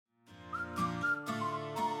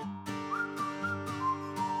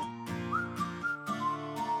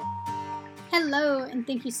Hello, and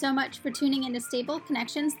thank you so much for tuning into Stable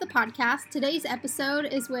Connections, the podcast. Today's episode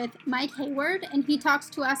is with Mike Hayward, and he talks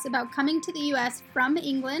to us about coming to the U.S. from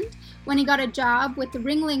England when he got a job with the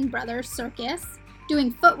Ringling Brothers Circus,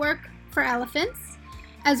 doing footwork for elephants,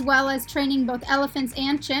 as well as training both elephants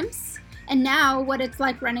and chimps, and now what it's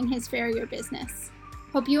like running his farrier business.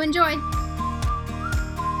 Hope you enjoy!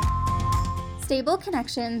 Stable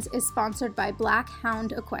Connections is sponsored by Black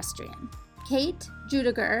Hound Equestrian. Kate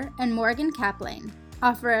Judiger and Morgan Kaplan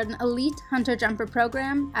offer an elite hunter-jumper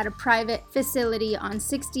program at a private facility on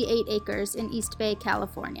 68 acres in East Bay,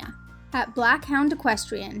 California. At Black Hound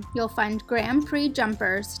Equestrian, you'll find Grand Prix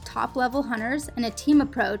jumpers, top-level hunters, and a team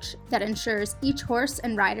approach that ensures each horse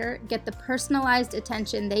and rider get the personalized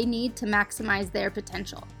attention they need to maximize their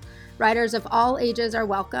potential. Riders of all ages are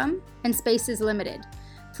welcome, and space is limited.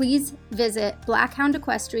 Please visit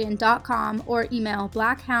blackhoundequestrian.com or email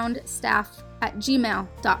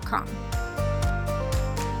blackhoundstaff@gmail.com.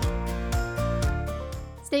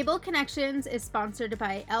 Stable Connections is sponsored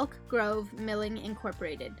by Elk Grove Milling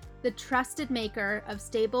Incorporated, the trusted maker of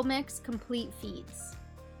Stable Mix complete feeds.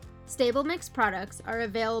 Stable Mix products are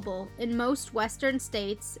available in most Western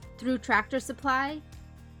states through Tractor Supply,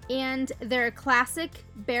 and their classic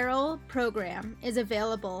barrel program is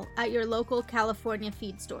available at your local California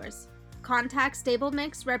feed stores. Contact Stable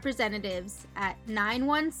Mix representatives at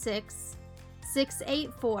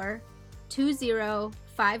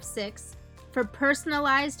 916-684-2056 for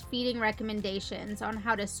personalized feeding recommendations on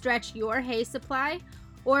how to stretch your hay supply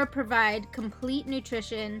or provide complete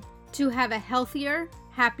nutrition to have a healthier,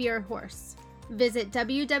 happier horse. Visit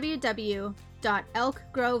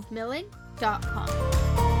www.elkgrovemilling.com.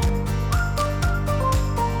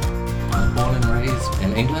 Born and raised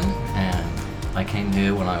in England, and I came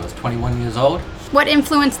here when I was 21 years old. What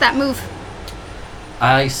influenced that move?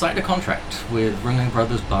 I signed a contract with Ringling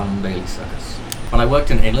Brothers Barn and Bailey Circus. When I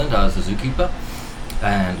worked in England, I was a zookeeper,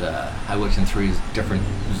 and I worked in 3 different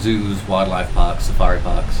zoos, wildlife parks, safari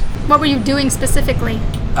parks. What were you doing specifically?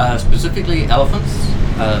 Specifically elephants,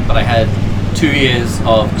 but I had 2 years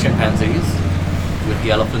of chimpanzees. With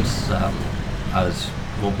the elephants, I was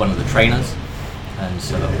one of the trainers. And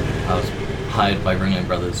so I was hired by Ringling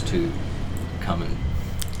Brothers to come and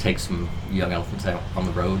take some young elephants out on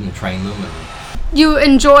the road and train them. And you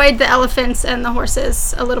enjoyed the elephants and the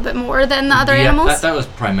horses a little bit more than the other animals? That was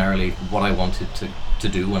primarily what I wanted to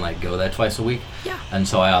do when I go there twice a week. Yeah. And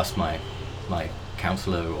so I asked my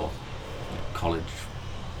counselor or college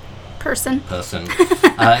person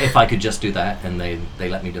if I could just do that, and they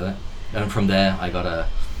let me do it. And from there I got a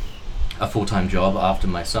full-time job after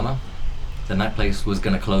my summer. Then that place was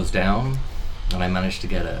going to close down, and I managed to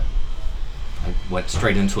I went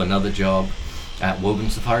straight into another job at Woburn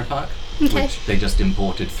Safari Park, which they just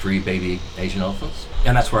imported 3 baby Asian elephants.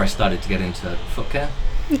 And that's where I started to get into foot care.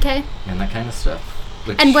 Okay. And that kind of stuff.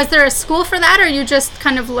 And was there a school for that, or you just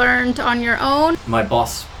kind of learned on your own? My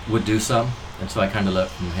boss would do some, and so I kind of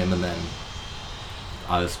learned from him, and then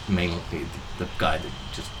I was mainly the guy that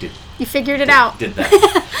just did. You figured it out. Did that.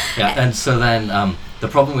 Yeah, and so then the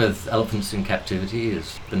problem with elephants in captivity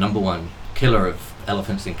is the number one killer of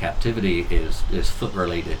elephants in captivity is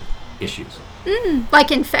foot-related issues. Like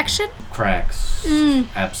infection? Cracks,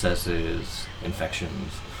 abscesses,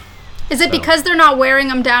 infections. Is it because they're not wearing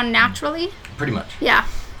them down naturally? Pretty much. Yeah.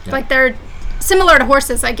 Like they're similar to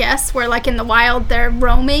horses, I guess, where like in the wild they're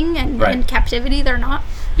roaming, and in captivity they're not.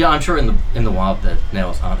 Yeah, I'm sure in the wild the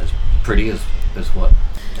nails aren't as pretty as what.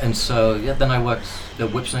 And so then I worked at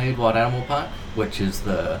Whipsnade Wild Animal Park, which is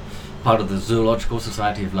the part of the Zoological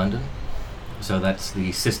Society of London. So that's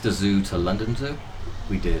the sister zoo to London Zoo.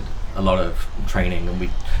 We did a lot of training, and we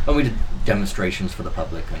did demonstrations for the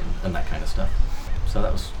public and that kind of stuff. So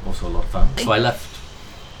that was also a lot of fun. So I left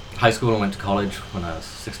high school and went to college when I was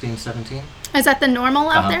 16, 17. Is that the normal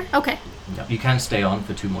out there? Okay. Yeah. You can stay on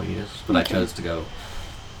for 2 more years, but I chose to go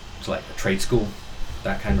to like a trade school,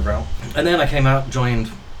 that kind of route. And then I came out, joined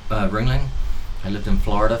Ringling. I lived in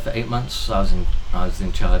Florida for 8 months. I was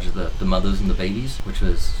in charge of the mothers and the babies, which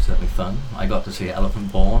was certainly fun. I got to see an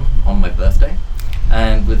elephant born on my birthday,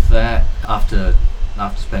 and with that, after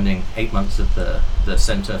spending 8 months at the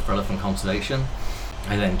Center for Elephant Conservation,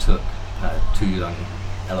 I then took 2 young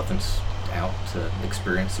elephants out to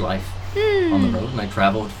experience life on the road, and I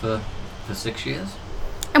traveled for 6 years.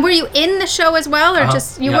 And were you in the show as well, or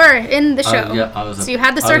just you were in the show? Yeah, I was. So you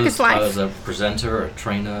had the circus life. I was a presenter, a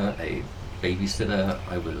trainer, a babysitter.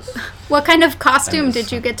 I was. What kind of costume did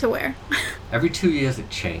you get to wear? Every 2 years it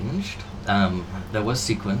changed. There was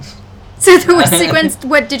sequins. So there was sequins.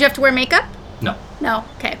 What, did you have to wear makeup? No. No.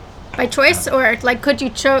 Okay. By choice, or like could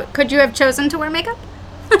you have chosen to wear makeup?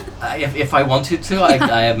 If I wanted to,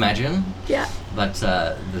 I imagine. Yeah. But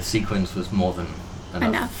the sequence was more than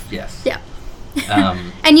enough. Yes. Yeah.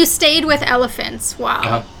 And you stayed with elephants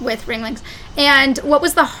while with ringlings. And what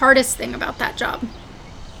was the hardest thing about that job?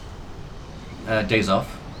 Days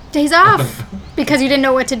off. Days off? Because you didn't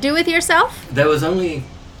know what to do with yourself? There was only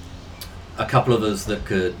a couple of us that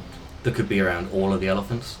could be around all of the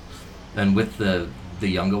elephants. And with the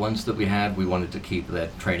younger ones that we had, we wanted to keep their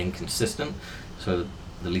training consistent, so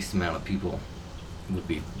the least amount of people would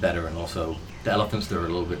be better. And also, the elephants that are a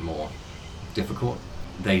little bit more difficult,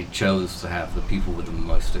 they chose to have the people with the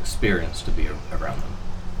most experience to be around them.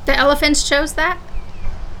 The elephants chose that?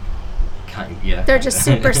 Yeah. They're just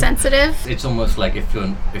super sensitive? It's almost like if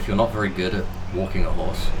you're not very good at walking a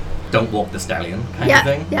horse, don't walk the stallion kind of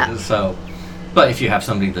thing. Yeah. So, but if you have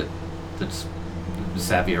somebody that's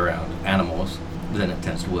savvy around animals, then it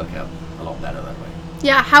tends to work out a lot better that way.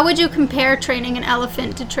 Yeah. How would you compare training an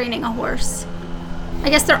elephant to training a horse? I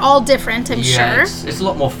guess they're all different, I'm sure. It's a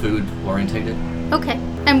lot more food orientated. Okay.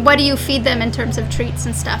 And what do you feed them in terms of treats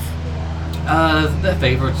and stuff? Their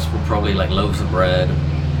favorites were probably like loaves of bread.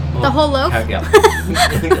 The whole loaf? Yeah.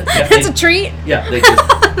 It's a treat? Yeah,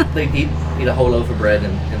 they eat a whole loaf of bread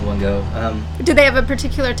in one go. Do they have a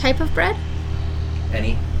particular type of bread?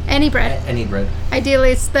 Any bread? Any bread.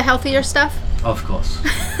 Ideally, it's the healthier stuff? Of course.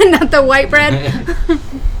 Not the white bread?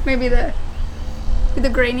 Maybe the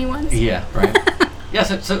grainy ones? Yeah, right. Yeah,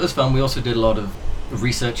 so it was fun. We also did a lot of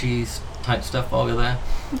researchy type stuff while we were there.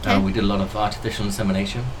 Okay. We did a lot of artificial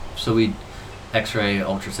insemination. So we'd X-ray,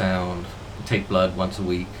 ultrasound, take blood once a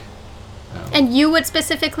week. And you would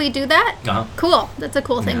specifically do that? Uh-huh. Cool. That's a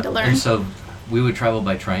cool thing to learn. And so we would travel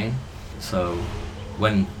by train. So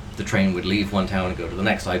when the train would leave one town and go to the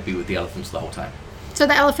next, I'd be with the elephants the whole time. So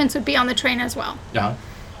the elephants would be on the train as well? Uh-huh.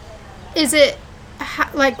 Is it,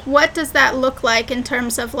 what does that look like in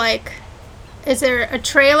terms of, is there a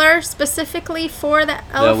trailer specifically for the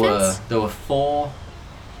elephants? There were four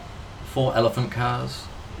elephant cars,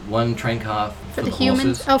 one train car for the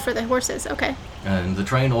humans? horses. Oh, for the horses, okay. And the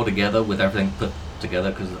train altogether, with everything put together,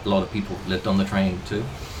 because a lot of people lived on the train too,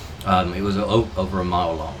 it was over a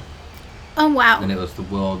mile long. Oh, wow. And it was the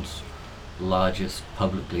world's largest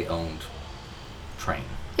publicly owned train.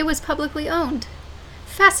 It was publicly owned.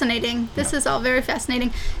 Fascinating. This is all very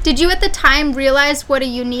fascinating. Did you at the time realize what a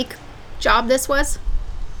unique job this was?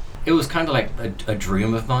 It was kind of like a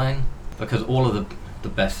dream of mine, because all of the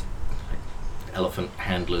best elephant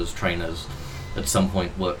handlers, trainers, at some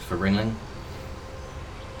point worked for Ringling.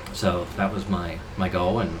 So that was my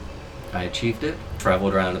goal, and I achieved it.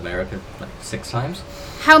 Traveled around America 6 times.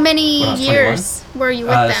 How many years were you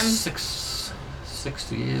with them? 6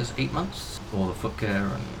 years, 8 months. All the foot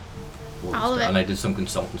care and all of it. And I did some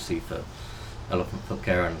consultancy for elephant foot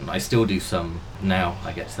care, and I still do some now.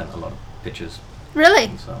 I get sent a lot of pictures.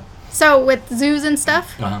 Really? So with zoos and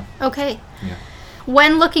stuff? Uh-huh. Okay. Yeah.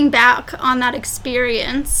 When looking back on that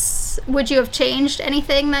experience, would you have changed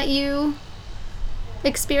anything that you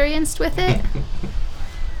experienced with it?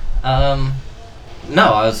 No,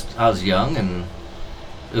 I was young, and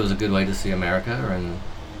it was a good way to see America, and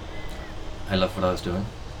I loved what I was doing.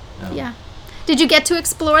 Yeah. Did you get to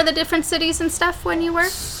explore the different cities and stuff when you were?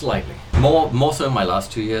 Slightly. More so in my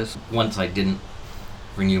last 2 years. Once I didn't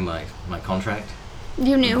renew my contract.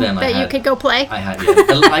 You knew that you could go play? I had,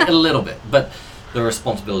 yeah, a little bit, but the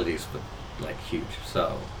responsibilities were huge,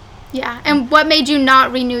 so. Yeah, and what made you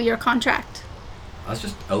not renew your contract? I was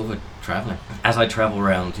just over traveling. As I travel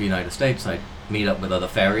around the United States, I meet up with other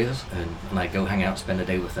farriers, and I go hang out, spend a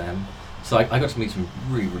day with them. So I got to meet some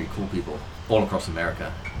really, really cool people all across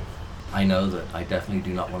America. I know that I definitely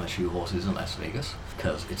do not want to shoe horses in Las Vegas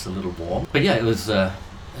because it's a little warm. But yeah, it was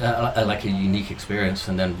like a unique experience.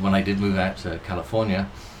 And then when I did move out to California,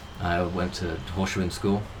 I went to horseshoeing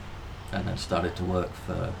school and then started to work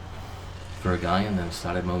for a guy, and then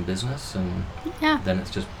started my own business. And then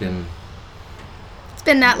it's just been... It's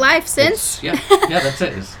been that life since? Yeah, that's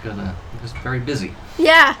it. It's very busy.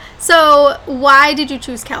 Yeah. So why did you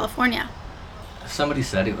choose California? Somebody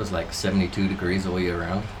said it was like 72 degrees all year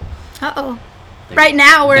round. Uh-oh. Right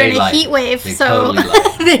now we're in a heat wave, they so totally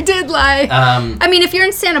lied. they did lie. I mean, if you're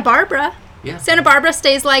in Santa Barbara, Santa Barbara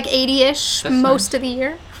stays like 80-ish most of the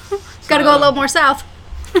year. Got to go a little more south.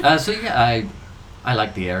 So yeah, I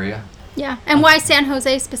like the area. Yeah, and why San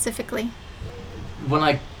Jose specifically? When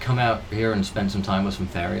I come out here and spend some time with some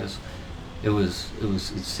farriers, it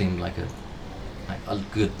seemed like a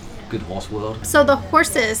good horse world. So the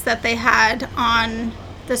horses that they had on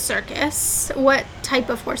the circus, what type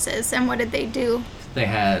of horses and what did they do? They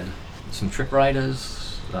had some trick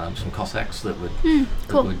riders, some Cossacks that would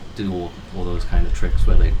cool. that would do all those kind of tricks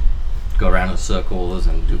where they go around in circles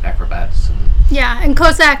and do acrobats. And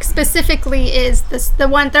Cossack specifically is the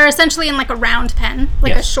one, they're essentially in like a round pen,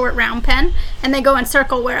 like a short round pen, and they go in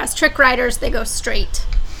circle, whereas trick riders, they go straight.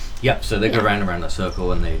 Yep, so they go around a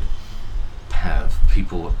circle, and they have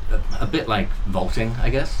people a bit like vaulting, I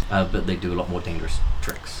guess, but they do a lot more dangerous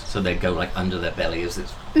tricks. So they go like under their belly as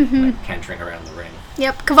it's like cantering around the ring.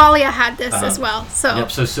 Yep, Cavalia had this as well. So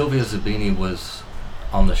so Sylvia Zabini was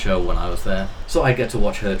on the show when I was there, so I get to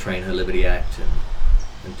watch her train her Liberty Act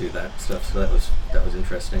and do that stuff. So that was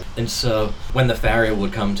interesting. And so when the farrier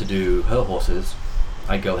would come to do her horses,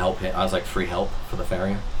 I'd go help him. I was like free help for the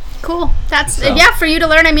farrier. Cool. That's for you to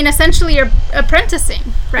learn. I mean, essentially you're apprenticing,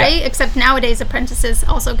 right? Yeah. Except nowadays apprentices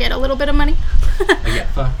also get a little bit of money.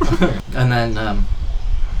 And then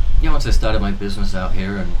once I started my business out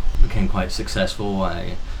here and became quite successful,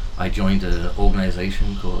 I joined an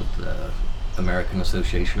organization called the American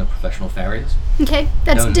Association of Professional Farriers. Okay,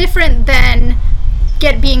 that's different than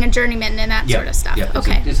being a journeyman and that sort of stuff. Yeah,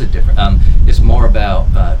 okay. It's a different. It's more about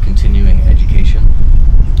continuing education,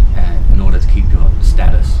 and in order to keep your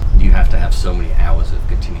status, you have to have so many hours of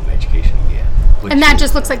continuing education a year. And that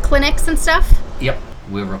just looks like clinics and stuff? Yep,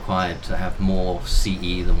 we're required to have more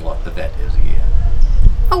CE than what the vet is a year.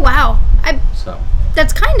 Oh wow! So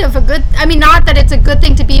that's kind of a good. I mean, not that it's a good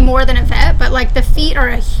thing to be more than a vet, but like the feet are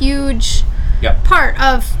a huge part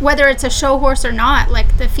of whether it's a show horse or not.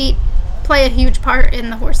 Like the feet play a huge part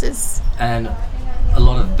in the horses. And a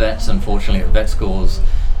lot of vets, unfortunately, at vet schools,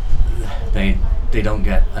 they don't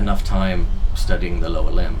get enough time studying the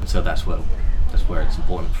lower limb. So that's where it's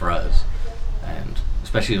important for us, and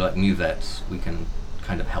especially like new vets, we can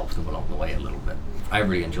kind of help them along the way a little bit. I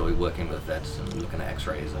really enjoy working with vets and looking at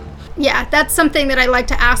x-rays. Yeah, that's something that I like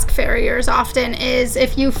to ask farriers often, is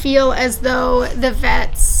if you feel as though the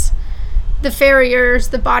vets, the farriers,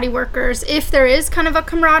 the body workers, if there is kind of a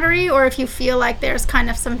camaraderie, or if you feel like there's kind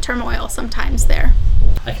of some turmoil sometimes there.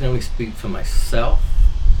 I can only speak for myself,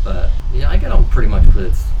 but I get on pretty much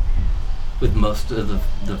with most of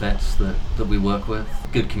the vets that we work with.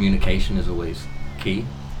 Good communication is always key,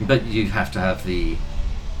 but you have to have the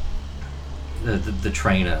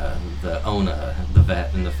trainer, the owner, the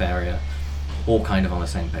vet, and the farrier all kind of on the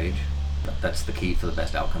same page. That's the key for the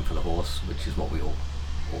best outcome for the horse, which is what we all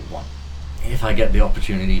want. If I get the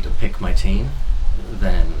opportunity to pick my team,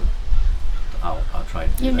 then I'll try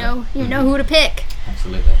to do that. You know who to pick.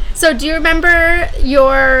 Absolutely. So do you remember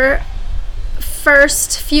your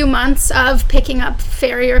first few months of picking up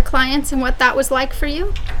farrier clients and what that was like for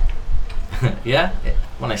you? Yeah.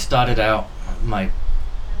 When I started out, my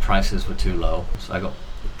prices were too low, so I got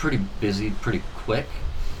pretty busy pretty quick,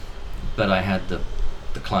 but I had the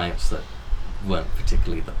clients that weren't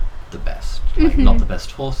particularly the best. Like, not the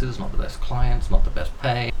best horses, not the best clients, not the best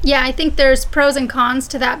pay. Yeah, I think there's pros and cons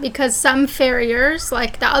to that, because some farriers,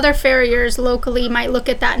 like the other farriers locally, might look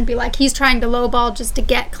at that and be like, he's trying to lowball just to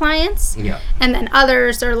get clients. Yeah. And then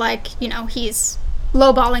others are like, he's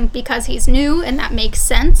lowballing because he's new, and that makes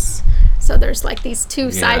sense. So there's like these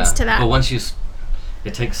two sides to that. But once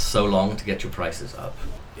it takes so long to get your prices up.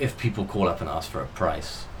 If people call up and ask for a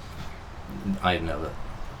price, I know that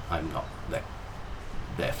I'm not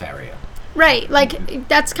their farrier. Right, like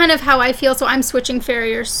that's kind of how I feel. So I'm switching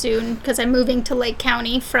farriers soon because I'm moving to Lake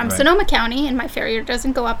County from Sonoma County, and my farrier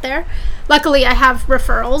doesn't go up there. Luckily, I have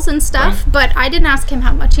referrals and stuff, but I didn't ask him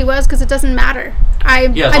how much he was because it doesn't matter.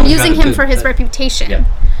 I'm using him for his reputation. Yeah.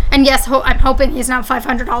 And yes, I'm hoping he's not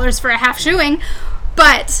 $500 for a half shoeing,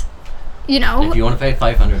 but if you want to pay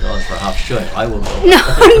 $500 for a half shoeing, I will go. No,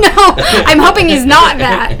 I'm hoping he's not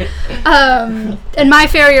that. And my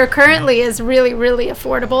farrier currently is really, really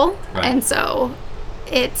affordable, and so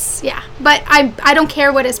it's But I don't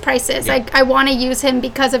care what his price is. Yeah. I want to use him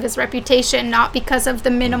because of his reputation, not because of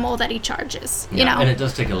the minimal that he charges. And it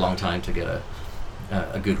does take a long time to get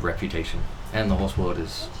a good reputation. And the horse world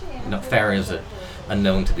is, farriers are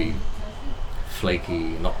known to be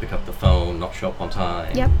flaky, not pick up the phone, not show up on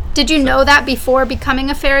time. Yep. Did you know that before becoming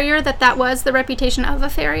a farrier, that was the reputation of a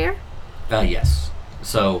farrier? Yes.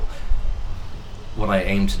 So what I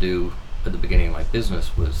aimed to do at the beginning of my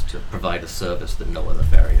business was to provide a service that no other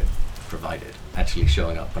farrier provided, actually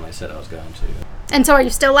showing up when I said I was going to. And so are you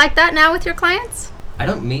still like that now with your clients? I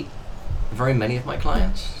don't meet very many of my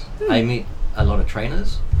clients. I meet a lot of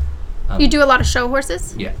trainers. You do a lot of show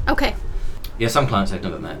horses? Yeah. Okay. Yeah, some clients I've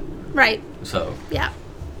never met. Right. So yeah,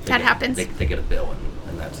 that happens. They get a bill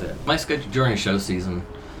and that's it. My schedule during show season,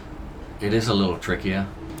 it is a little trickier.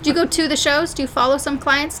 Do you go to the shows? Do you follow some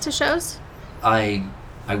clients to shows? I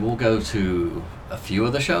will go to a few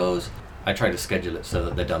of the shows. I try to schedule it so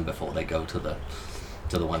that they're done before they go to the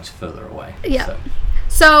ones further away. Yeah.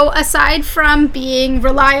 So aside from being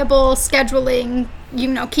reliable, scheduling,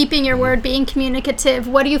 keeping your word, being communicative,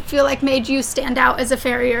 what do you feel like made you stand out as a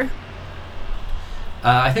farrier?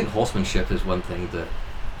 I think horsemanship is one thing that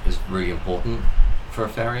is really important for a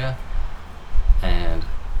farrier, and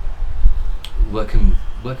working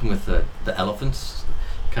with the elephants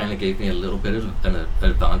kind of gave me a little bit of an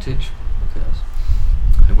advantage, because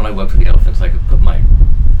when I worked with the elephants, I could put my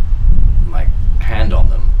hand on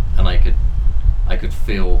them, and I could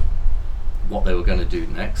feel what they were going to do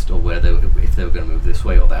next, or if they were going to move this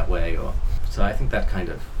way or that way, so I think that kind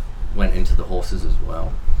of went into the horses as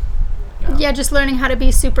well. Yeah, just learning how to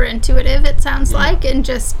be super intuitive, it sounds like, and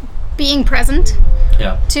just being present.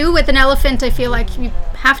 Yeah. Too, with an elephant, I feel like you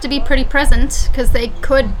have to be pretty present, because they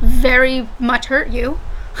could very much hurt you.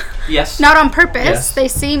 Yes. Not on purpose. Yes. They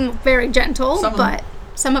seem very gentle,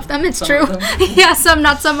 some of them, it's true. Yeah, some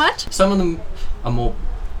not so much. Some of them are more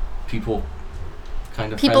people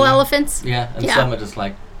kind of people friendly. Elephants. Yeah, and some are just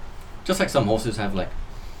like some horses have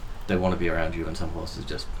they want to be around you, and some horses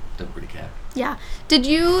just don't really care. Yeah. Did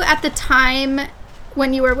you, at the time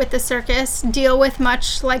when you were with the circus, deal with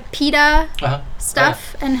much like PETA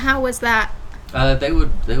stuff? And how was that? They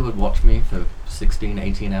would watch me for 16,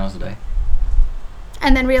 18 hours a day.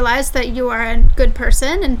 And then realize that you are a good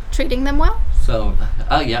person and treating them well? So,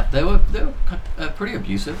 they were pretty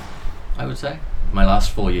abusive, I would say. My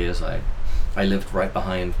last 4 years, I lived right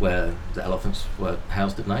behind where the elephants were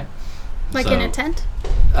housed at night. Like in a tent?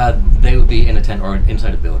 They would be in a tent or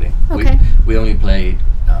inside a building. Okay. We only played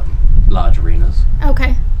large arenas.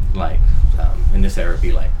 Okay. Like, in this area, it'd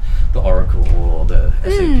be like the Oracle or the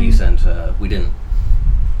SAP Center. We didn't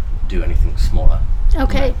do anything smaller.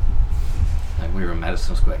 Okay. Like we were in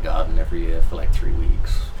Madison Square Garden every year for 3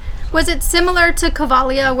 weeks. Was it similar to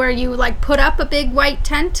Cavalia, where you put up a big white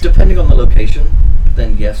tent? Depending on the location,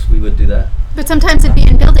 then yes, we would do that. But sometimes it'd be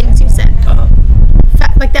in buildings, you said.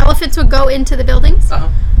 Like the elephants would go into the buildings?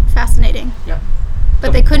 Fascinating. Yeah.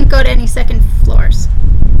 But they couldn't go to any second floors.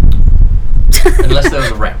 Unless there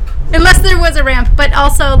was a ramp. Unless there was a ramp, but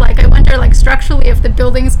also I wonder structurally if the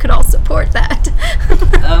buildings could all support that.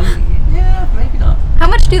 Yeah, maybe not. How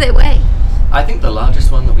much do they weigh? I think the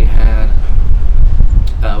largest one that we had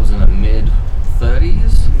was in the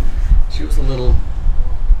mid-30s. She was a little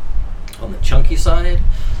on the chunky side.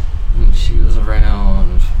 And she was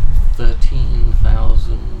around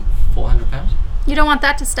 13,400 pounds. You don't want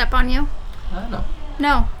that to step on you? No.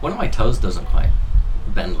 No. One of my toes doesn't quite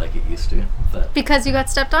bend like it used to. But because you got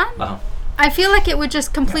stepped on? I feel like it would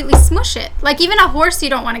just completely smush it. Even a horse, you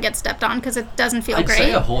don't want to get stepped on because it doesn't feel great. I'd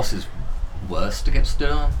say a horse is worse to get stood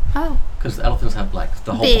on. Oh. Because the elephants have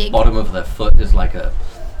the whole bottom of their foot is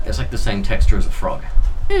it's the same texture as a frog.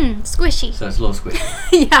 Squishy. So it's a little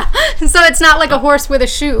squishy. Yeah. So it's not like a horse with a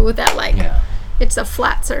shoe that yeah. It's a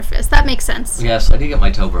flat surface. That makes sense. Yes, I did get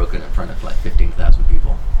my toe broken in front of 15,000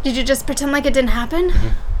 people. Did you just pretend like it didn't happen?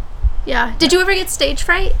 Mm-hmm. Yeah. Did you ever get stage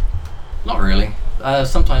fright? Not really.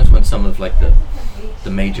 Sometimes when some of the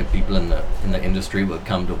major people in the industry would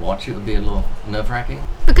come to watch, it would be a little nerve-wracking.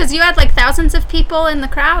 Because you had thousands of people in the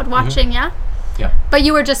crowd watching, yeah? Yeah. But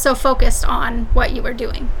you were just so focused on what you were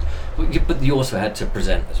doing. But you also had to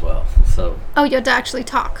present as well, so... Oh, you had to actually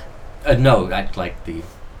talk? No, I'd the...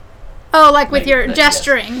 Oh, with your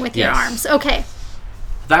gesturing with your arms. Okay.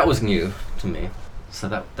 That was new to me, so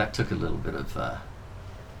that took a little bit of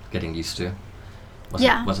getting used to.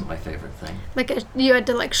 Wasn't my favorite thing. You had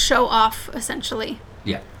to show off, essentially.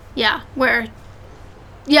 Yeah. Yeah,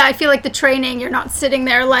 I feel like the training, you're not sitting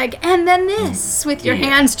there and then this, with your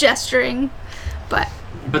hands gesturing,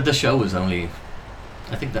 but the show was only,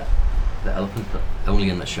 I think that the elephant only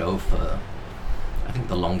in the show for, I think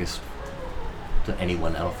the longest that any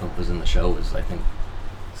one elephant was in the show was, I think,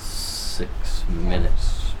 6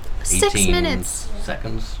 minutes. 6 minutes.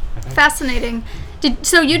 Seconds, I think. Fascinating.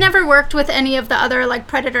 So you never worked with any of the other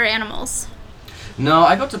predator animals? No,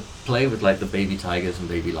 I got to play with the baby tigers and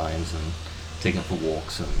baby lions and take them for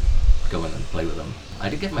walks and go in and play with them. I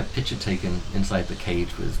did get my picture taken inside the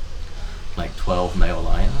cage with 12 male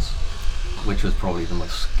lions, which was probably the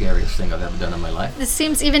most scariest thing I've ever done in my life. This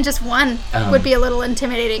seems even just one would be a little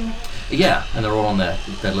intimidating. Yeah, and they're all on their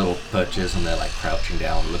little perches and they're crouching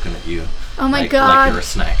down looking at you. Oh my God. Like you're a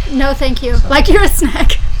snack. No, thank you. Like you're a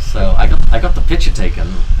snack. So I got the picture taken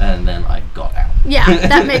and then I got out. Yeah,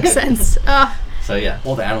 that makes sense. So yeah,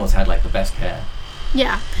 all the animals had the best hair.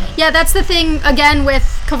 Yeah. Yeah, that's the thing, again,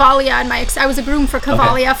 with Cavalia and I was a groom for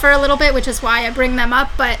Cavalia for a little bit, which is why I bring them up,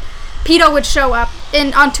 but PETA would show up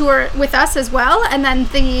on tour with us as well, and then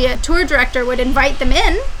the tour director would invite them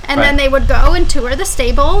in And then they would go and tour the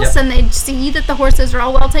stables, and they'd see that the horses are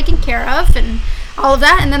all well taken care of and all of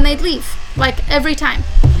that, and then they'd leave, like every time.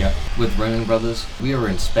 Yeah. With Ringling Brothers, we were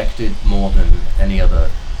inspected more than any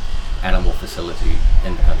other animal facility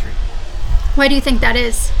in the country. Why do you think that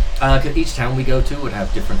is? 'Cause each town we go to would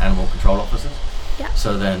have different animal control officers. Yeah.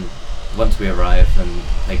 So then, once we arrive and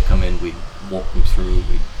they come in, we walk them through,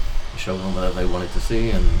 we show them whatever they wanted to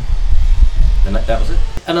see, and that was it.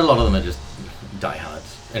 And a lot of them are just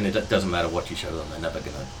diehards, and it doesn't matter what you show them, they're never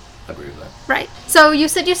going to agree with that. Right. So you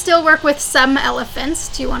said you still work with some elephants.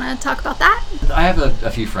 Do you want to talk about that? I have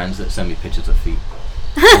a few friends that send me pictures of feet,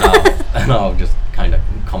 and I'll just kind of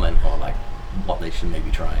comment on like what they should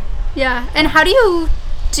maybe try. Yeah. And how do you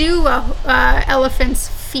do a elephant's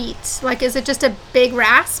feet? Like, is it just a big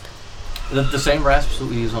rasp? The same rasps that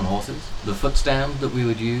we use on horses. The foot stand that we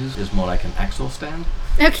would use is more like an axle stand.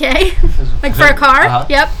 Okay. Like for a car? Uh-huh.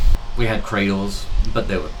 Yep. We had cradles, but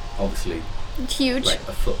they were obviously Huge. like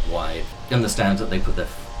a foot wide. And the stands that they put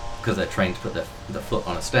because they're trained to put their foot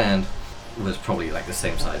on a stand, was probably like the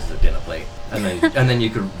same size as a dinner plate. And then you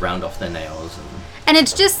could round off their nails. And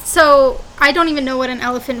it's just so, I don't even know what an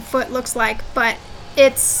elephant foot looks like, but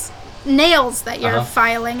it's nails that you're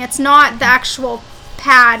filing. It's not the actual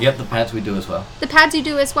pad. Yep, the pads we do as well. The pads you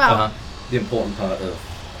do as well. The important part of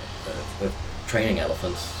training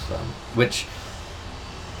elephants, which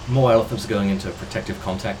more elephants are going into a protective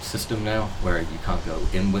contact system now, where you can't go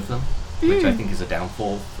in with them, which I think is a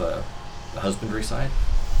downfall for the husbandry side.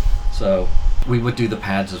 So we would do the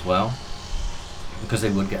pads as well, because they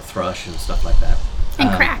would get thrush and stuff like that. And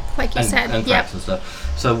crack, like you said. And cracks and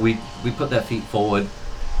stuff. So we put their feet forward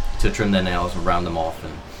to trim their nails and round them off,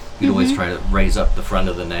 and you'd always try to raise up the front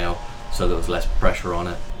of the nail so there was less pressure on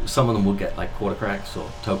it. Some of them would get like quarter cracks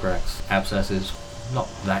or toe cracks, abscesses. Not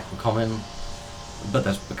that common, but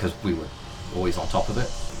that's because we were always on top of it.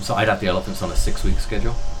 So I'd have the elephants on a 6-week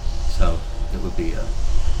schedule, so it would be a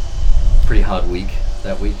pretty hard week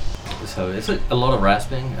that week. So it's a lot of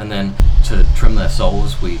rasping, and then to trim their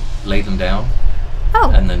soles, we lay them down,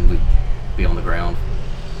 and then we'd be on the ground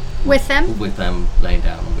with them laying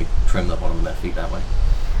down, and we trim the bottom of their feet that way.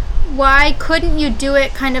 Why couldn't you do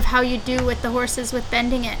it kind of how you do with the horses with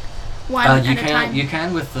bending it one at a time? You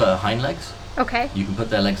can with the hind legs. Okay. You can put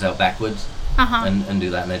their legs out backwards and do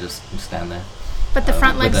that, and they just stand there. But the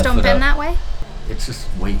front legs don't bend that way? It's just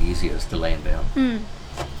way easier to laying down.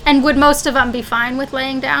 And would most of them be fine with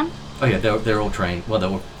laying down? Oh yeah, they're all trained. Well, they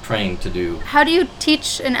were trained to do. How do you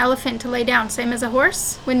teach an elephant to lay down? Same as a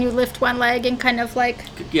horse? When you lift one leg and kind of like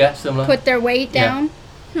similar. Put their weight down?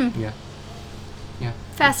 Yeah.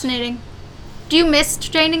 Fascinating. Do you miss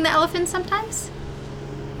training the elephants sometimes?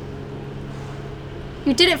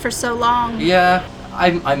 You did it for so long. Yeah,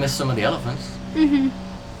 I miss some of the elephants.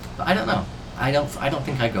 But I don't know. I don't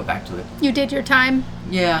think I'd go back to it. You did your time?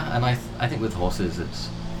 Yeah, and I think with horses, it's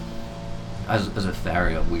as a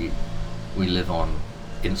farrier, we live on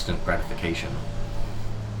instant gratification,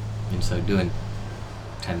 and so doing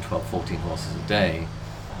 10, 12, 14 horses a day,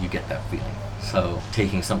 you get that feeling. So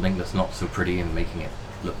taking something that's not so pretty and making it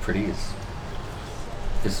look pretty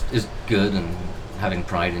is good, and having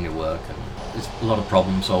pride in your work, and it's a lot of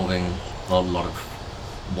problem solving, a lot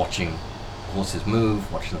of watching horses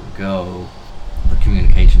move, watching them go, the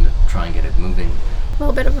communication to try and get it moving. A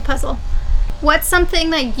little bit of a puzzle. What's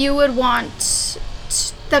something that you would want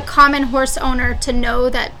the common horse owner to know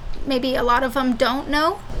that maybe a lot of them don't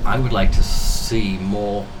know? I would like to see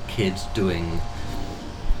more kids doing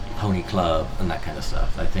pony club and that kind of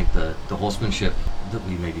stuff. I think the horsemanship that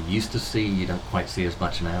we maybe used to see, you don't quite see as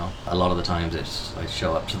much now. A lot of the times I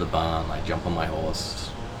show up to the barn, I jump on my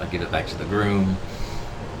horse, I give it back to the groom,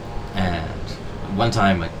 and one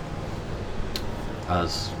time I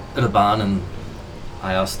was at a barn and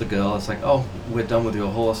I asked the girl, I was like, "Oh, we're done with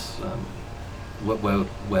your horse.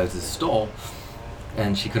 Where's his stall?"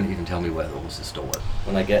 And she couldn't even tell me where the horse's stall was.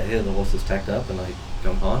 When I get here, the horse is tacked up, and I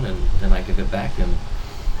jump on, and then I give it back, and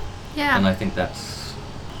I think that's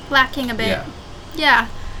lacking a bit. Yeah.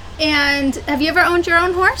 And have you ever owned your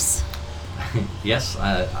own horse? Yes.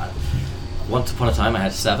 Once upon a time, I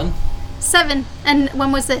had 7. 7. And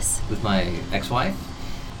when was this? With my ex-wife.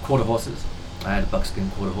 Quarter horses. I had a buckskin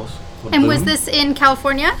quarter horse. And was this in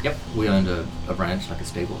California? Yep. We owned a ranch, like a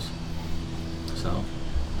stables. So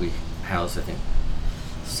we housed, I think,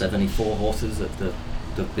 74 horses at the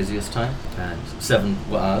busiest time. And 7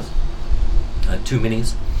 were ours. 2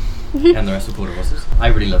 minis. And the rest were quarter horses. I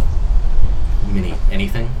really love mini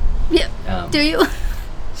anything. Yeah. Do you?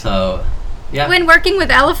 So, yeah. When working with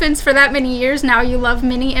elephants for that many years, now you love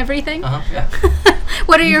mini everything? Yeah.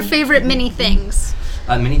 What are your favorite mini things?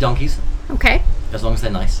 Mini donkeys. Okay. as long as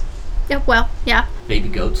they're nice. Yeah, well, yeah. Baby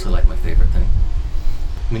goats are like my favorite thing.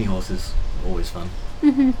 Mini horses, always fun.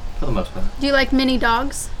 Mm-hmm. For the most part. Do you like mini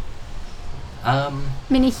dogs?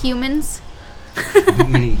 Mini humans?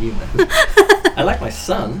 Mini human. I like my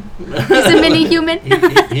son. He's a mini human?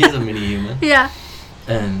 He is a mini human. Yeah.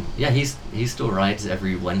 And yeah, he still rides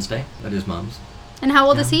every Wednesday at his mum's. And how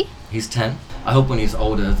old is he? He's 10. I hope when he's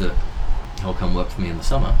older that he'll come work for me in the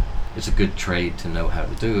summer. It's a good trade to know how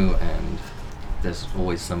to do, and there's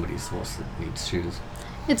always somebody's horse that needs shoes.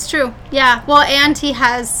 It's true. Yeah. Well, and he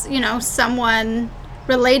has, someone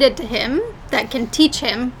related to him that can teach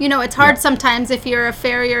him. It's hard sometimes if you're a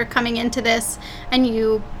farrier coming into this and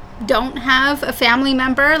you don't have a family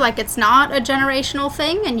member, like it's not a generational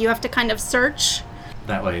thing, and you have to kind of search.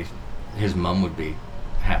 That way, his mum would be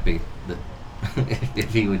happy that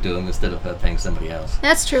if he would do them instead of her paying somebody else.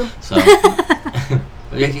 That's true. So,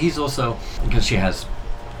 but he's also, because she has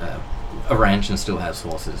a ranch and still has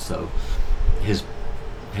horses, so his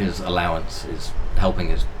allowance is helping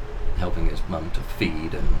his mum to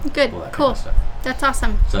feed and good, all that cool. kind of stuff. That's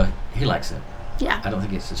awesome. So he likes it. Yeah. I don't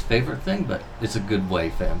think it's his favorite thing, but it's a good way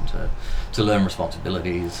for him to learn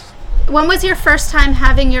responsibilities. When was your first time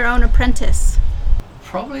having your own apprentice?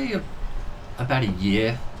 Probably about a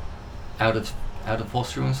year out of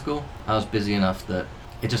horseshoeing school. I was busy enough that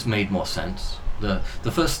it just made more sense. The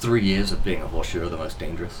first 3 years of being a horseshoer are the most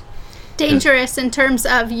dangerous. Dangerous in terms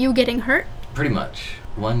of you getting hurt? Pretty much.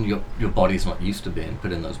 One, your body's not used to being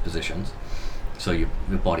put in those positions, so your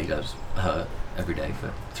body does hurt every day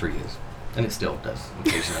for 3 years, and it still does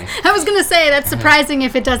occasionally. I was gonna say that's surprising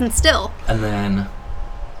if it doesn't still. And then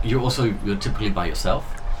you're typically by yourself,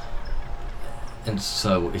 and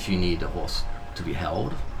so if you need a horse to be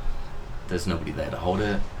held, there's nobody there to hold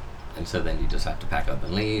it, and so then you just have to pack up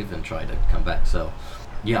and leave and try to come back. So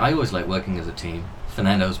yeah, I always like working as a team.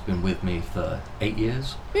 Fernando's been with me for 8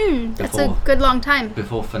 years. That's a good long time.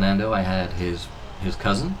 Before Fernando, I had his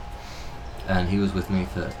cousin, and he was with me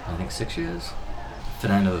for, I think, 6 years.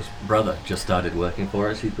 Fernando's brother just started working for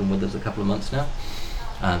us. He's been with us a couple of months now.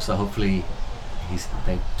 So hopefully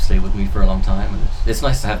they stay with me for a long time. And it's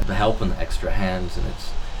nice to have the help and the extra hands, and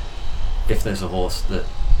if there's a horse that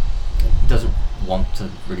doesn't want to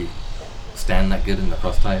really stand that good in the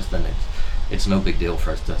cross ties, then it's no big deal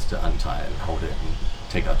for us just to untie it and hold it and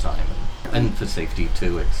take our time. And for safety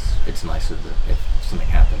too, it's nicer that if something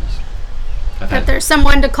happens, that there's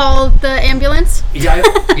someone to call the ambulance.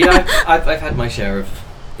 I've had my share of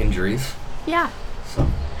injuries. Yeah. So.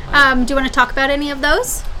 Do you want to talk about any of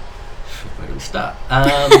those? Where do we start?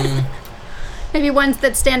 Maybe ones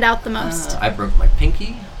that stand out the most. I broke my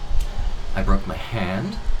pinky. I broke my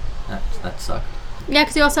hand. That sucked. Yeah,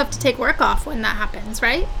 because you also have to take work off when that happens,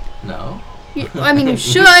 right? No. You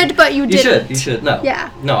should, but you didn't. You should. No.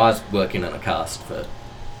 Yeah. No, I was working on a cast for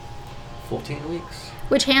 14 weeks.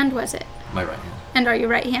 Which hand was it? My right hand. And are you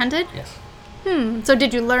right-handed? Yes. So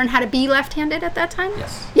did you learn how to be left-handed at that time?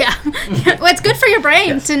 Yes. Yeah. Well, it's good for your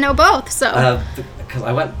brain to know both, so. Because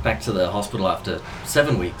I went back to the hospital after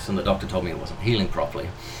 7 weeks, and the doctor told me it wasn't healing properly.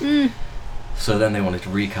 So then they wanted to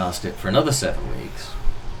recast it for another 7 weeks.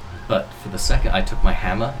 But for the second, I took my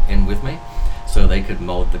hammer in with me, so they could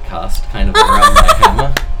mold the cast kind of around my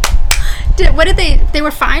hammer. They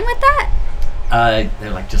were fine with that?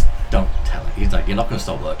 They're like, just don't tell it. He's like, you're not going to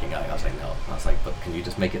stop working. I was like, no. I was like, but can you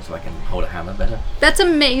just make it so I can hold a hammer better? That's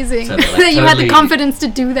amazing so like, that you had the confidence to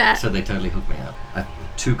do that. So they totally hooked me up. I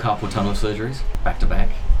had 2 carpal tunnel surgeries, back to back.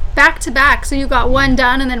 Back to back, so you got one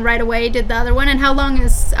done and then right away did the other one. And how long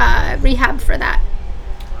is rehab for that?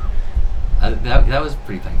 That was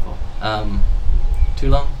pretty painful. Too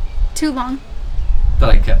long? Too long. But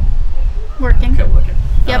I kept working.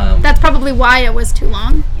 Yep, that's probably why it was too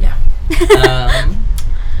long. Yeah.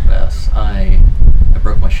 What else? I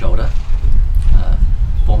broke my shoulder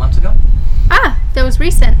 4 months ago. That was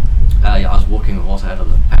recent. I was walking a horse out of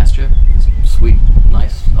the pasture. Sweet,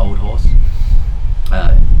 nice old horse.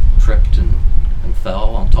 Tripped and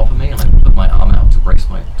fell on top of me, and I put my arm out to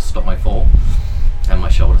stop my fall, and my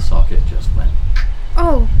shoulder socket just went.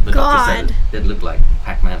 Oh, the God. Doctor said it looked like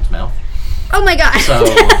Pac-Man's mouth. Oh my God. So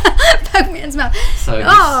Pac-Man's mouth.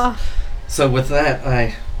 So with that,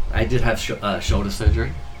 I did have shoulder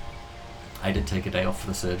surgery. I did take a day off for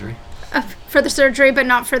the surgery. For the surgery, but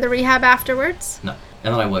not for the rehab afterwards? No.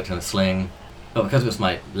 And then I worked in a sling. But because it was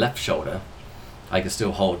my left shoulder, I could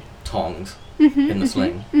still hold tongs in the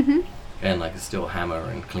sling. And I could still hammer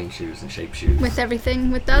and clean shoes and shape shoes. With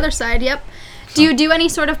everything, with the other side, yep. Do you do any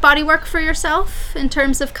sort of body work for yourself in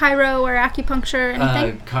terms of chiro or acupuncture or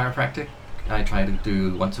anything? Chiropractic, I try to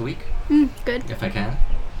do once a week. Good. If I can.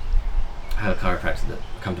 I have a chiropractor that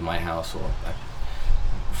come to my house, or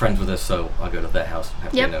friends with us, so I'll go to their house,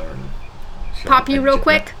 have dinner, and pop you real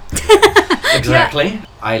quick. Exactly. Yeah.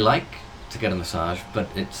 I like to get a massage, but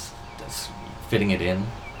it's fitting it in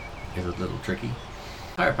is a little tricky.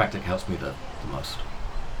 Chiropractic helps me the most.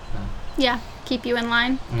 Keep you in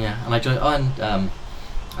line. Yeah, and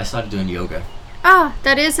I started doing yoga.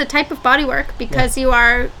 That is a type of body work because you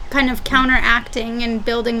are kind of counteracting and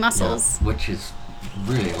building muscles. Yeah, which is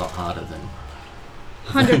really a lot harder than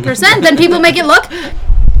 100% than people make it look.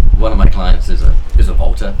 One of my clients is a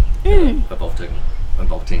vaulter, a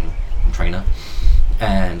vaulting trainer,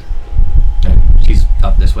 and she's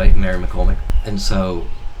up this way, Mary McCormick, and so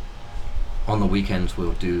on the weekends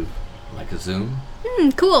we'll do like a Zoom.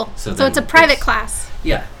 Cool. So it's a private class.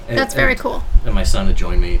 Yeah. That's very cool. And my son had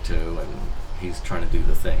joined me too, and he's trying to do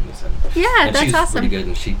the things. And that's she's awesome. Really good,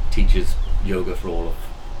 and she teaches yoga for all of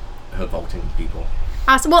her vaulting people.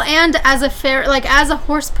 Awesome. Well, and as a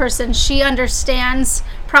horse person, she understands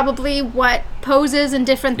probably what poses and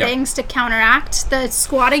different things to counteract the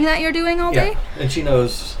squatting that you're doing all day. And she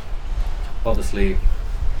knows, obviously,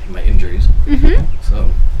 my injuries. So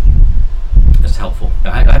it's helpful.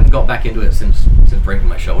 I haven't got back into it since breaking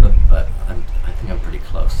my shoulder, but I think I'm pretty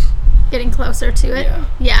close. Getting closer to it.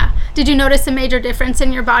 Yeah. Did you notice a major difference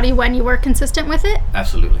in your body when you were consistent with it?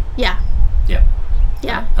 Absolutely. Yeah.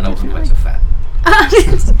 And I wasn't quite so fat.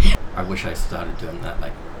 I wish I started doing that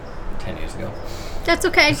like 10 years ago. That's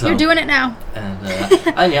okay. You're doing it now. And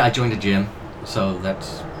I joined a gym, so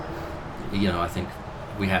that's, I think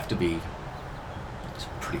we have to be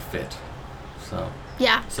pretty fit. So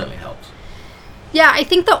it certainly helps. Yeah, I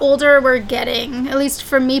think the older we're getting, at least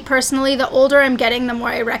for me personally, the older I'm getting, the more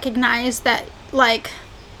I recognize that, like,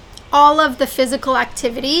 all of the physical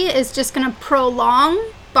activity is just going to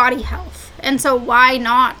prolong body health. And so why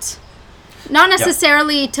not? Not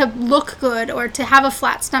necessarily to look good or to have a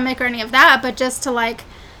flat stomach or any of that, but just to, like,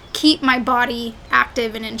 keep my body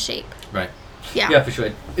active and in shape. Right. Yeah, for sure.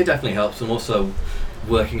 It definitely helps. And also,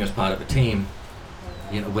 working as part of a team,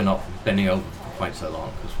 we're not bending over for quite so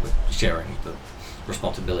long because we're sharing the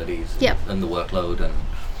responsibilities and the workload, and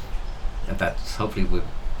that's hopefully we'll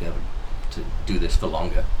be able to do this for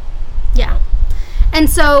longer. And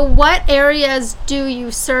so what areas do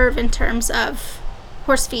you serve in terms of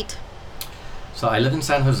horse feet? So I live in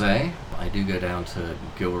San Jose. I do go down to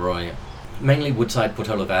Gilroy, mainly Woodside,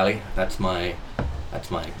 Portola Valley. That's my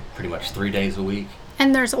pretty much 3 days a week.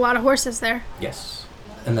 And there's a lot of horses there. Yes.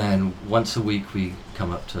 And then once a week we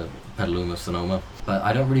come up to Petaluma, Sonoma. But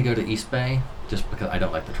I don't really go to East Bay just because I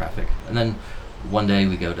don't like the traffic. And then one day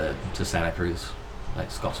we go to Santa Cruz, like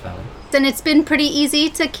Scotts Valley. Then it's been pretty easy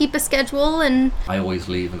to keep a schedule, and I always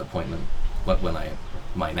leave an appointment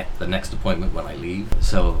the next appointment when I leave.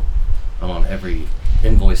 So on every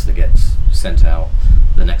invoice that gets sent out,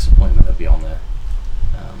 the next appointment will be on there.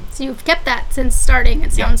 So you've kept that since starting,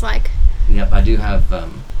 it sounds like. Yep, I do have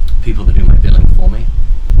people that do my billing for me.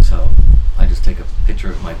 So I just take a picture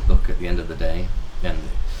of my book at the end of the day, and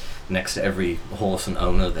next to every horse and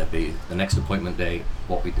owner there'll be the next appointment day,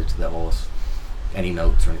 what we did to their horse, any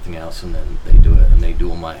notes or anything else, and then they do it, and they do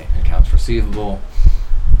all my accounts receivable,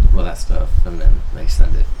 all that stuff, and then they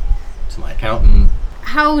send it to my accountant.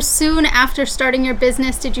 How soon after starting your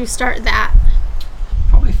business did you start that?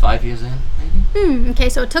 Probably 5 years in, maybe. Okay,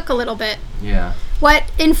 so it took a little bit. Yeah.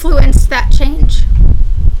 What influenced that change?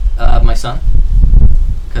 My son.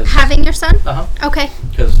 Having your son? Okay.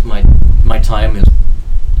 Because my time is,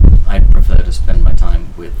 I prefer to spend my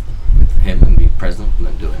time with him and be present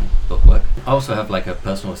than doing book work. I also have like a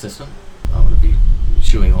personal assistant. I'm going to be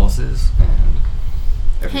shoeing horses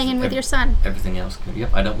and hanging with your son. Everything else.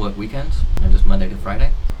 I don't work weekends. I'm just Monday to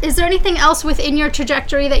Friday. Is there anything else within your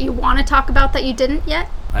trajectory that you want to talk about that you didn't yet?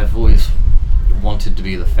 I've always wanted to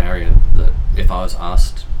be the farrier that if I was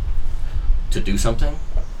asked to do something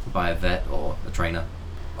by a vet or a trainer,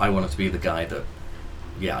 I wanted to be the guy that,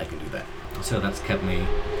 I can do that. So that's kept me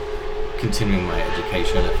continuing my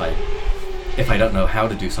education. If I don't know how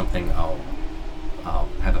to do something, I'll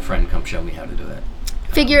have a friend come show me how to do it.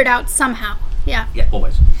 Figure it out somehow. Yeah. Yeah,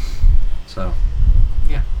 always. So,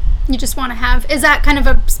 yeah. You just want to have, is that kind of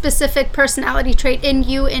a specific personality trait in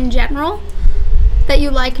you in general that you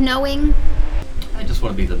like knowing? I just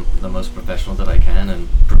want to be the most professional that I can and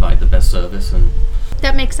provide the best service. And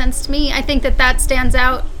that makes sense to me. I think that stands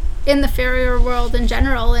out in the farrier world in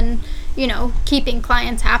general, and keeping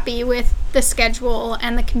clients happy with the schedule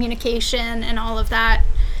and the communication and all of that.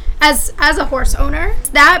 As a horse owner,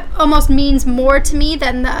 that almost means more to me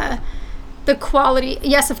than the quality.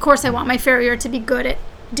 Yes, of course I want my farrier to be good at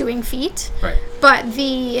doing feet. Right. But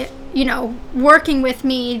the working with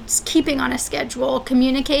me, keeping on a schedule,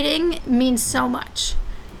 communicating means so much.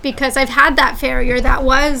 because I've had that farrier that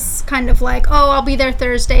was kind of like, oh, I'll be there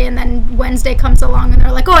Thursday, and then Wednesday comes along and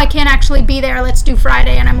they're like, oh, I can't actually be there, let's do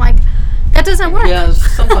Friday, and I'm like, that doesn't work. Yeah,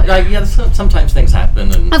 sometimes things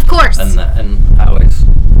happen, and of course, and I always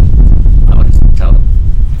tell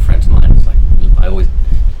friends of mine, it's like, I always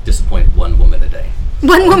disappoint one woman a day.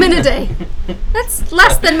 One woman a day. That's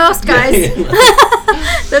less than most guys.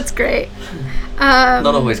 That's great.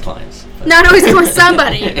 Not always clients. Not always with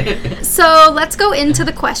somebody. So let's go into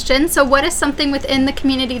the question. So what is something within the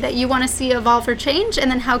community that you want to see evolve or change? And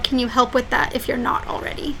then how can you help with that if you're not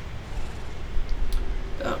already?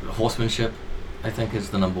 Horsemanship, I think, is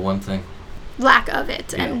the number one thing. Lack of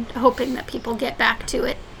it, and hoping that people get back to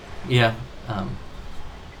it. Yeah.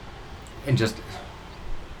 And just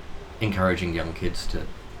encouraging young kids to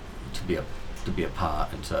be a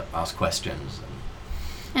part and to ask questions.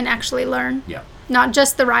 And actually learn. Yeah. Not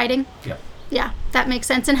just the riding. Yeah. Yeah, that makes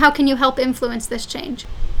sense. And how can you help influence this change?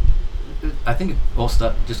 I think it all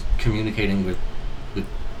starts just communicating with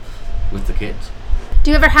the kids. Do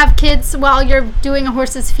you ever have kids while you're doing a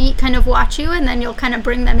horse's feet kind of watch you, and then you'll kind of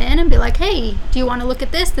bring them in and be like, hey, do you want to look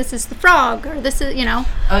at this? This is the frog, or this is,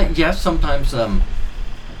 Yeah, sometimes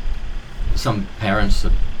some parents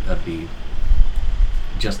would be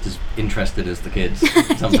just as interested as the kids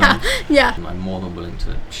sometimes. Yeah. I'm more than willing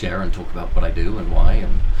to share and talk about what I do and why.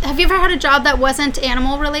 And have you ever had a job that wasn't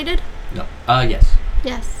animal related? No. Yes.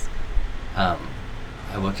 Yes.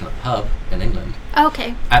 I worked in a pub in England.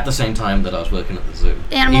 Okay. At the same time that I was working at the zoo.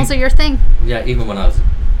 Animals are your thing? Yeah, even when I was a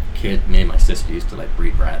kid, me and my sister used to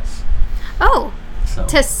breed rats. Oh. So.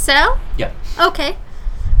 To sell? Yeah. Okay.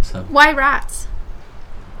 So. Why rats?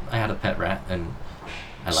 I had a pet rat, and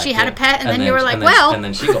she had a pet, and then you were like, well. And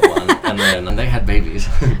then she got one, and they had babies.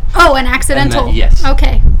 Oh, an accidental. Then, yes.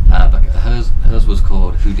 Okay. But hers was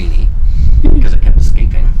called Houdini because it kept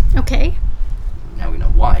escaping. Okay. Now we know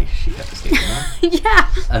why she kept escaping.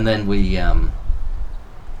 Yeah. And then we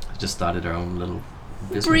just started our own little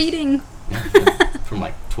business. Breeding. Yeah, from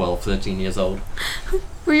 12, 13 years old.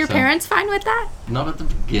 Were your parents fine with that? Not at the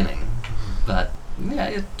beginning, but yeah,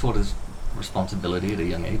 it taught us responsibility at a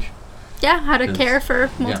young age. Yeah, how to care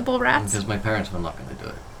for multiple rats. Because my parents were not going to do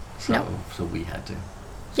it. So we had to.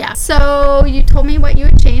 Yeah. So you told me what you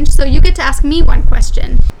would change, so you get to ask me one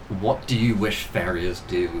question. What do you wish farriers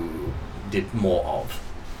did more of?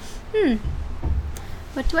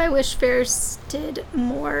 What do I wish farriers did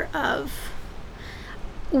more of?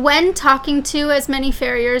 When talking to as many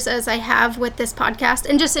farriers as I have with this podcast,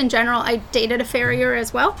 and just in general, I dated a farrier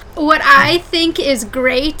as well. What I think is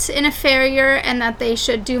great in a farrier and that they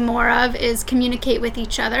should do more of is communicate with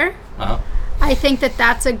each other. Uh-huh. I think that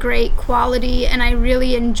that's a great quality, and I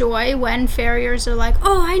really enjoy when farriers are like,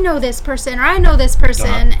 oh, I know this person, or I know this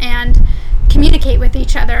person, and communicate with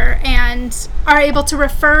each other and are able to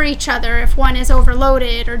refer each other if one is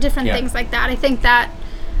overloaded or different things like that. I think that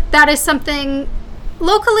is something.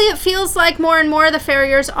 Locally, it feels like more and more the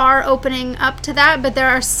farriers are opening up to that, but there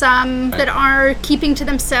are some that are keeping to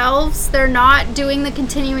themselves. They're not doing the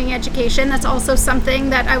continuing education. That's also something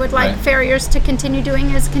that I would like farriers to continue doing,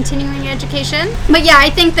 is continuing education. But yeah, I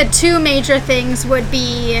think the two major things would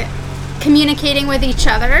be communicating with each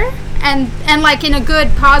other and in a good,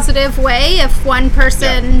 positive way. If one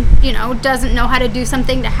person, doesn't know how to do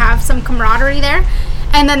something, to have some camaraderie there.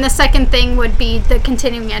 And then the second thing would be the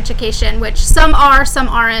continuing education, which some are, some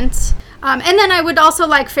aren't. And then I would also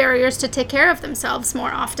like farriers to take care of themselves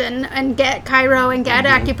more often and get chiro and get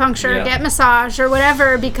acupuncture, get massage or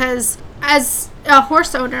whatever, because as a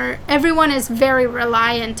horse owner, everyone is very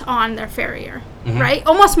reliant on their farrier, right?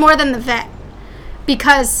 Almost more than the vet,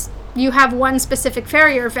 because you have one specific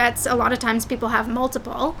farrier. Vets, a lot of times people have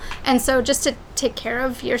multiple. And so just to take care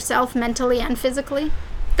of yourself mentally and physically.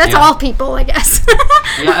 That's all people, I guess.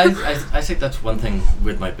 I think that's one thing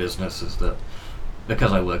with my business, is that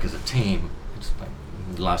because I work as a team, it's like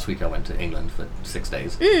last week I went to England for 6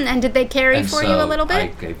 days. And did they carry for you a little bit? I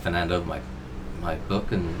gave Fernando my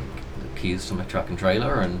book and the keys to my truck and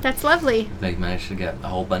trailer, and that's lovely. They managed to get a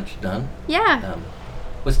whole bunch done. Yeah.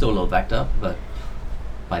 We're still a little backed up, but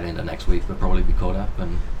by the end of next week we'll probably be caught up.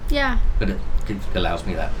 But it allows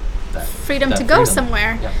me that freedom to go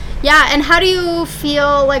somewhere. Yeah. And how do you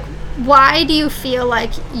feel why do you feel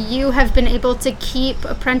like you have been able to keep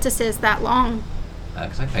apprentices that long?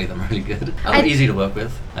 Because I pay them really good. I'm easy to work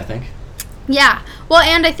with, I think. Yeah. Well,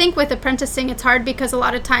 and I think with apprenticing it's hard because a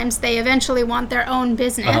lot of times they eventually want their own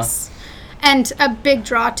business. And a big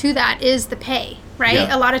draw to that is the pay, right?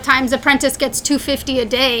 A lot of times apprentice gets $250 a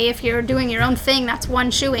day. If you're doing your own thing, that's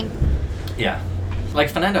one shoeing. Yeah. Like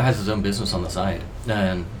Fernando has his own business on the side,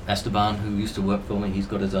 and Esteban, who used to work for me, he's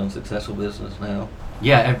got his own successful business now.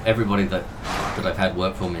 everybody that I've had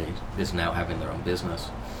work for me is now having their own business.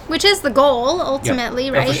 Which is the goal, ultimately,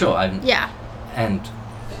 right? Yeah, for sure. And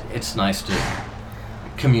it's nice to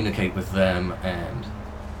communicate with them, and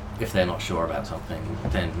if they're not sure about something,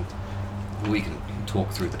 then we can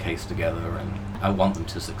talk through the case together, and I want them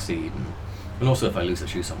to succeed. And also, if I lose a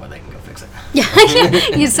shoe somewhere, they can go fix it. Yeah,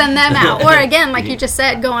 you send them out. Or again, like you just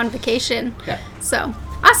said, go on vacation. Yeah. So,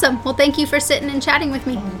 awesome. Well, thank you for sitting and chatting with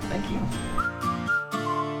me. Thank you.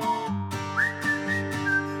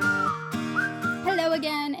 Hello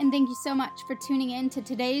again, and thank you so much for tuning in to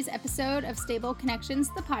today's episode of Stable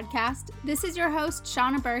Connections, the podcast. This is your host,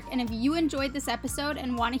 Shauna Burke, and if you enjoyed this episode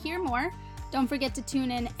and want to hear more, don't forget to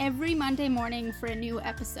tune in every Monday morning for a new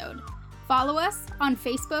episode. Follow us on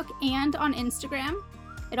Facebook and on Instagram.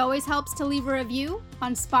 It always helps to leave a review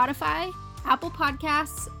on Spotify, Apple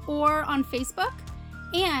Podcasts, or on Facebook.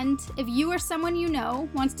 And if you or someone you know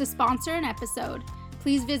wants to sponsor an episode,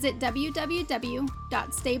 please visit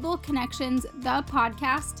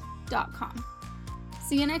www.stableconnectionsthepodcast.com.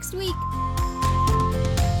 See you next week.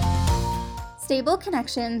 Stable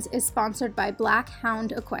Connections is sponsored by Black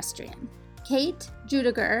Hound Equestrian. Kate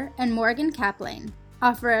Judiger and Morgan Kaplan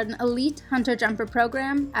offer an elite hunter-jumper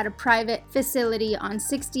program at a private facility on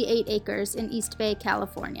 68 acres in East Bay,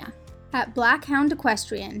 California. At Black Hound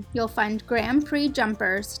Equestrian, you'll find Grand Prix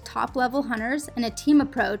jumpers, top-level hunters, and a team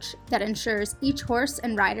approach that ensures each horse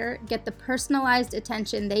and rider get the personalized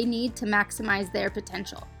attention they need to maximize their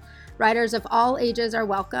potential. Riders of all ages are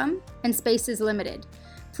welcome, and space is limited.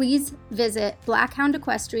 Please visit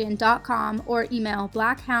blackhoundequestrian.com or email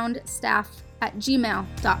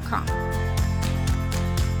blackhoundstaff@gmail.com.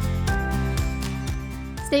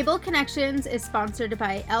 Stable Connections is sponsored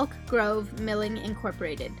by Elk Grove Milling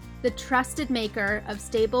Incorporated, the trusted maker of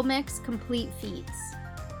Stable Mix complete feeds.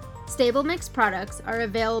 Stable Mix products are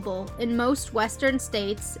available in most Western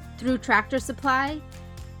states through Tractor Supply,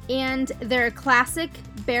 and their classic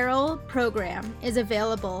barrel program is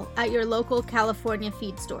available at your local California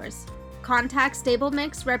feed stores. Contact Stable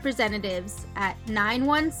Mix representatives at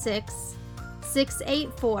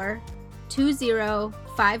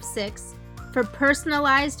 916-684-2056 for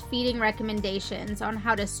personalized feeding recommendations on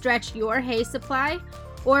how to stretch your hay supply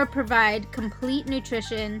or provide complete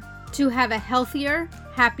nutrition to have a healthier,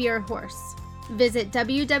 happier horse. Visit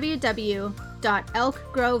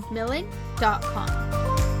www.elkgrovemilling.com.